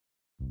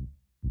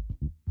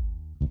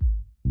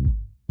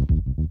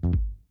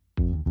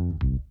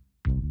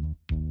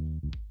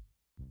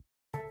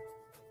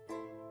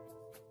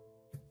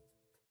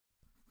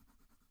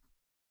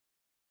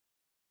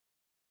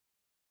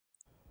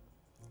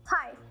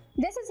Hi,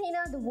 this is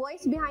Hina, the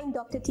voice behind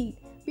Dr. Teeth.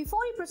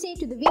 Before we proceed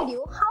to the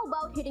video, how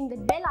about hitting the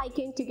bell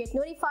icon to get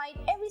notified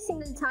every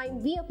single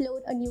time we upload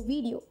a new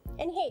video?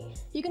 And hey,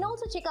 you can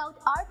also check out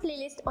our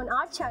playlist on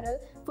our channel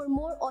for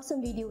more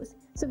awesome videos.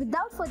 So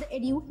without further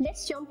ado,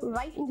 let's jump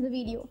right into the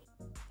video.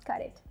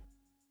 Got it.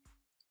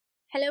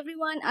 Hello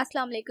everyone,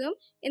 Assalamu alaikum.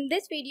 In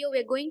this video, we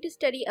are going to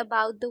study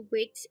about the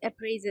Wits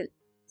Appraisal.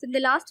 So in the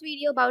last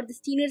video about the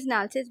Steiner's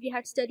analysis, we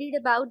had studied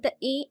about the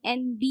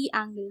ANB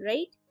angle,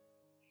 right?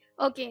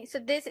 Okay, so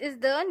this is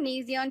the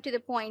nasion to the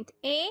point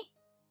A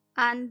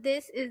and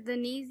this is the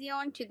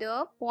nasion to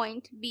the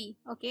point B,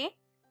 okay?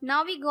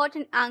 Now we got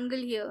an angle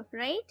here,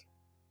 right?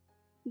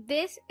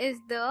 This is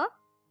the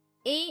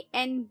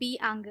ANB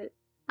angle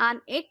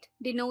and it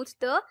denotes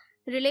the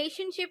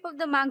relationship of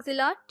the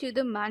maxilla to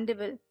the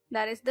mandible.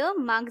 That is the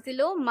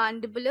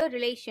maxillomandibular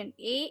relation,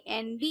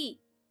 ANB,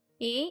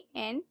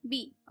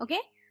 okay?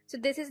 So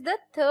this is the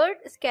third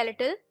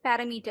skeletal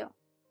parameter.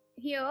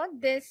 Here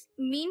this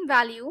mean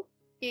value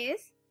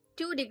is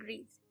 2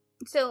 degrees.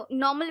 So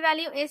normal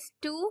value is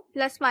 2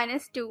 plus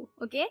minus 2,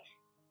 okay?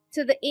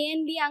 So the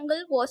ANB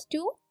angle was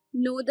to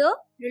know the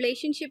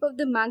relationship of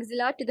the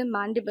maxilla to the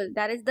mandible.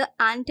 That is the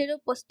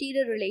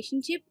antero-posterior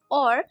relationship,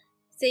 or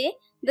say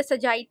the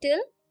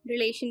sagittal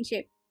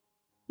relationship.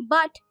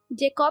 But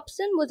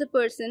Jacobson was a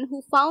person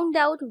who found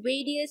out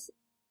various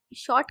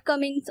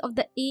shortcomings of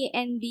the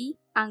ANB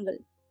angle.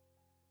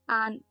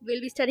 And we'll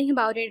be studying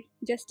about it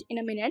just in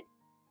a minute.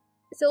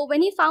 So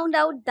when he found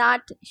out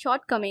that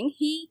shortcoming,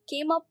 he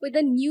came up with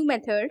a new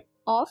method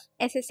of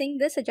assessing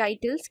the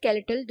sagittal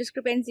skeletal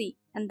discrepancy,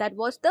 and that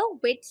was the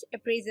Wits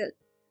Appraisal.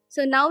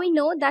 So now we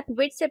know that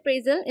Wits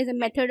Appraisal is a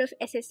method of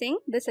assessing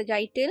the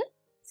sagittal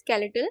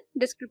skeletal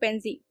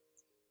discrepancy.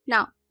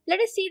 Now let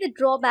us see the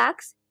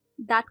drawbacks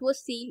that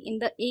was seen in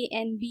the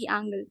ANB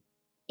angle.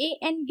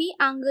 ANB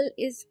angle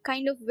is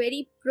kind of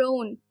very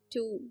prone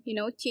to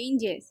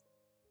changes.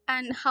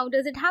 And how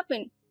does it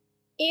happen?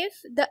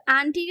 If the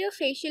anterior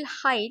facial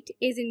height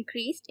is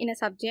increased in a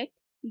subject,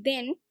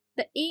 then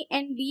the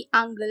ANB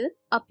angle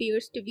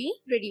appears to be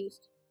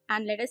reduced.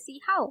 And let us see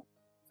how.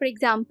 For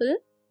example,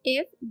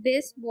 if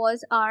this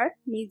was our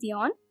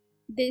nasion,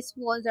 this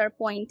was our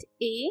point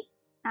A,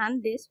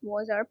 and this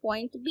was our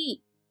point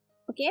B.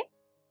 Okay?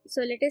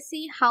 So let us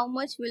see how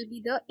much will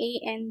be the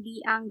ANB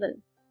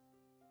angle.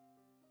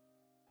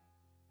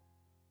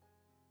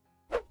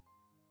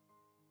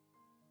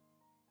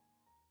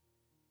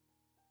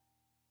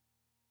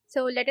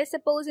 So let us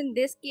suppose in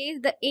this case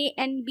the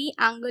ANB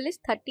angle is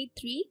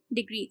 33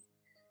 degrees.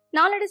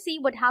 Now let us see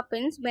what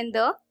happens when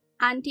the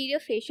anterior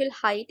facial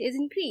height is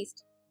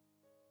increased.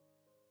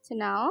 So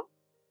now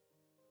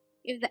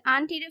if the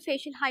anterior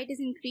facial height is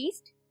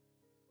increased,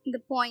 the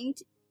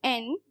point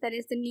N, that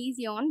is the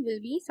nasion,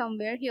 will be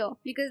somewhere here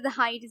because the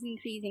height is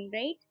increasing,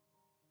 right?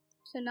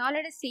 So now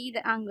let us see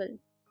the angle.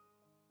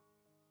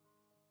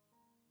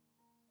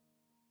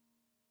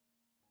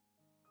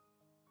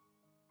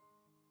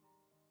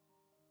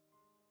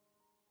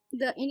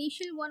 The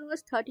initial one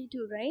was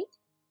 32, right?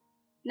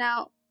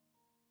 Now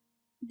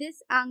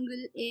this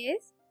angle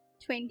is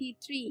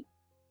 23.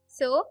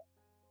 So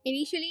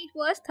initially it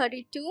was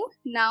 32,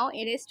 now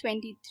it is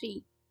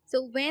 23.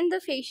 So when the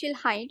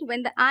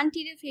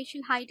anterior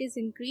facial height is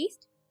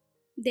increased,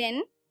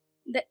 then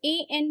the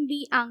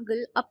ANB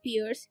angle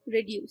appears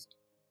reduced.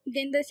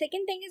 Then the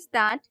second thing is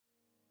that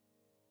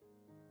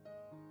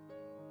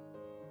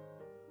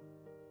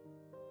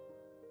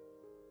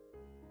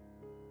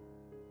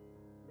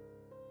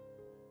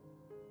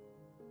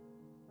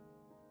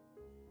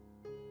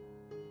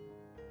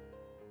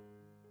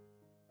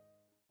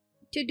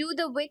to do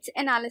the Wits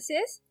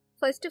analysis,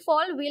 first of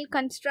all, we'll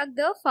construct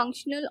the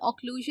functional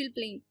occlusal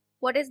plane.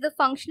 What is the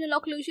functional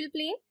occlusal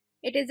plane?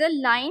 It is a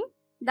line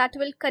that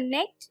will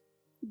connect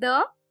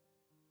the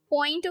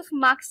point of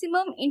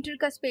maximum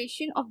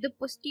intercuspation of the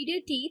posterior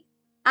teeth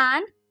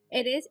and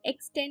it is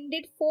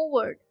extended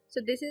forward.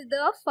 So this is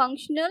the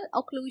functional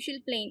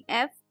occlusal plane,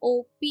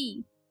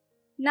 FOP.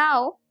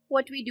 Now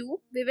what we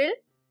do? We will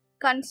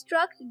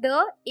construct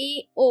the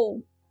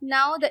AO.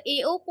 Now the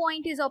AO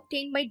point is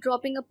obtained by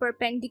dropping a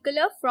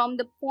perpendicular from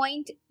the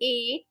point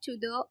A to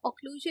the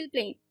occlusal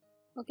plane.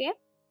 Okay?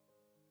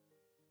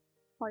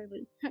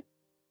 Horrible.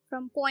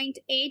 From point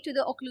A to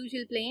the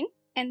occlusal plane,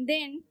 and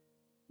then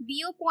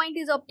BO point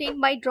is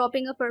obtained by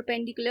dropping a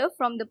perpendicular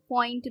from the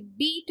point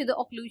B to the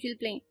occlusal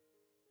plane.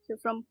 So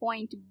from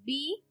point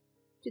B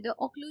to the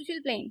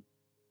occlusal plane.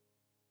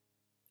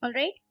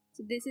 Alright?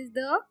 So this is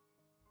the,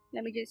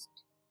 let me just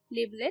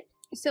label it.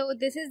 So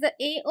this is the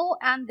AO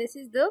and this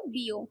is the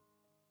BO.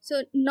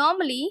 So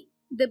normally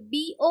the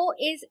BO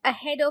is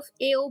ahead of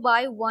AO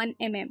by 1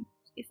 mm.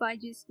 If I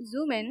just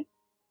zoom in,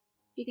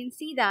 you can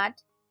see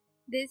that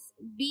this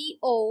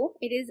BO,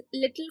 it is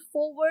little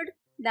forward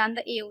than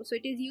the AO. So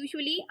it is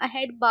usually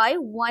ahead by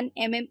 1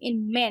 mm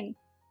in men.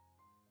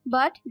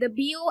 But the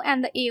BO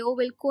and the AO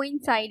will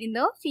coincide in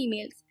the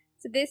females.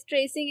 So this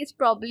tracing is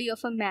probably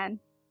of a man.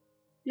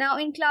 Now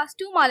in class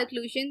 2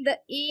 malocclusion, the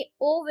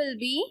AO will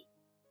be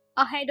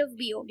ahead of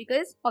BO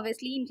because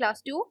obviously in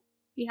class 2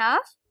 we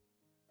have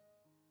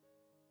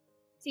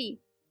See,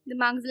 the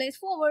maxilla is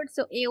forward,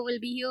 so AO will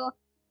be here.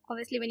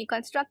 Obviously, when you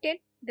construct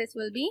it, this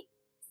will be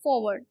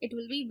forward. It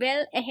will be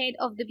well ahead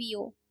of the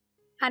BO.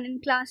 And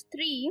in class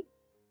 3,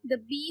 the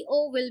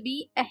BO will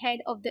be ahead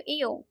of the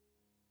AO.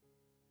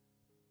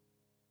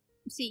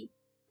 See,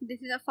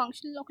 this is a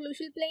functional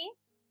occlusal plane.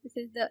 This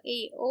is the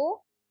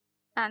AO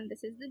and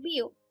this is the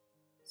BO.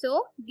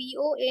 So,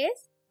 BO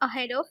is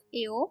ahead of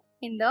AO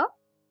in the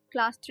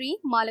class 3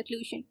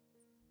 malocclusion.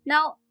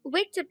 Now,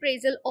 Wits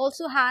appraisal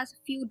also has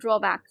few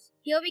drawbacks.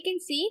 Here we can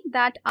see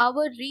that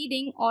our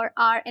reading or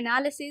our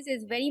analysis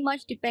is very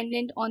much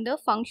dependent on the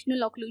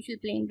functional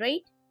occlusal plane,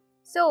 right?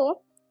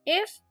 So,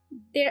 if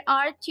there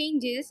are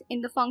changes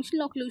in the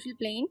functional occlusal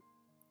plane,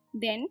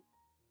 then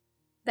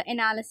the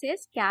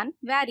analysis can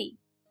vary.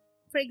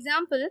 For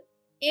example,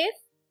 if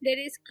there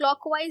is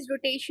clockwise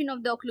rotation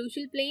of the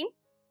occlusal plane,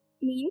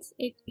 means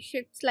it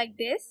shifts like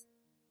this,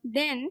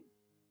 then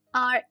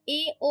our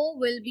AO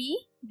will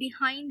be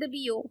behind the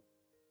BO.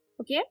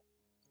 Okay,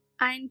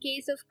 and in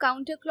case of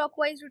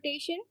counterclockwise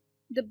rotation,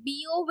 the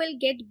BO will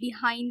get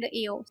behind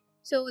the AO.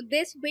 So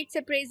this Wits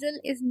appraisal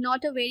is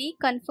not a very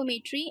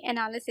confirmatory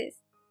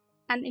analysis,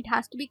 and it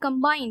has to be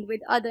combined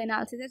with other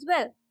analysis as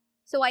well.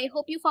 So I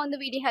hope you found the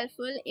video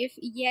helpful. If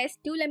yes,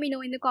 do let me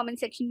know in the comment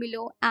section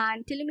below,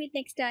 and till we meet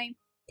next time,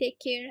 take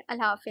care.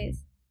 Allah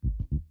Hafiz.